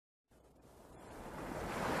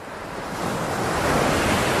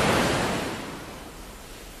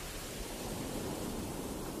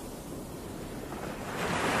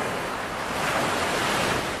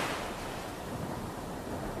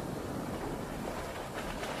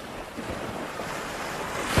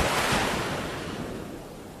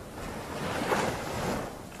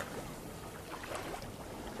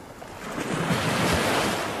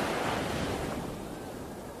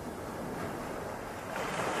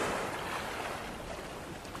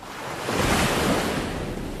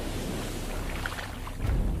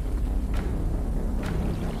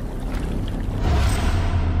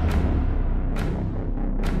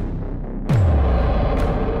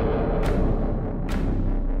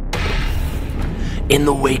In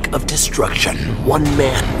the wake of destruction, one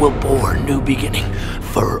man will bore new beginning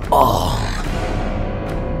for all.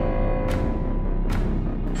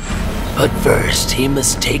 But first, he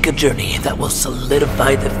must take a journey that will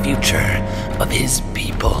solidify the future of his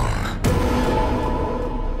people.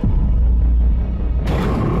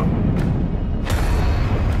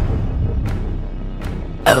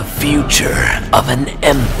 A future of an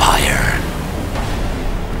empire.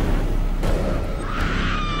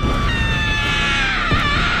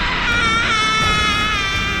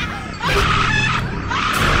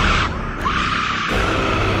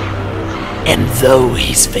 And though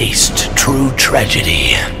he's faced true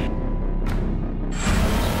tragedy,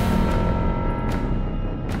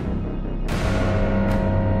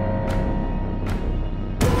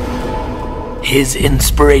 his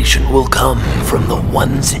inspiration will come from the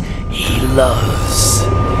ones he loves.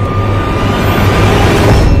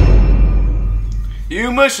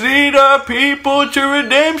 You must lead our people to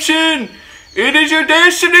redemption. It is your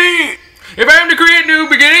destiny. If I'm to create new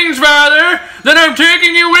beginnings, Father, then I'm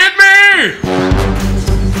taking you with me!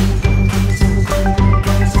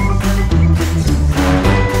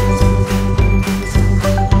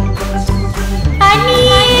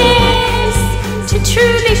 Aeneas! To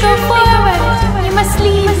truly go forward, you must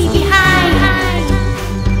leave me behind.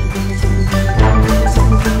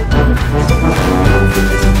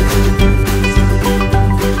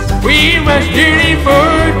 We must journey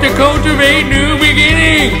forth to cultivate new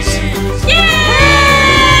beginnings!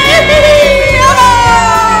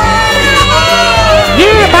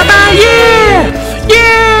 Yeah, Papa, yeah!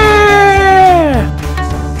 Yeah!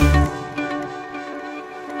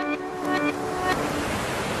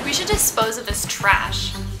 We should dispose of this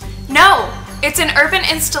trash. No! It's an urban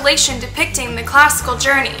installation depicting the classical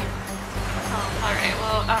journey. Oh, alright,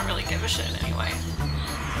 well, I don't really give a shit anyway.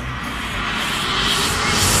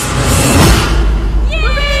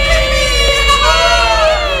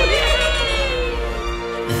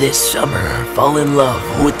 This summer, fall in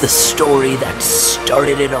love with the story that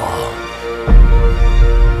started it all.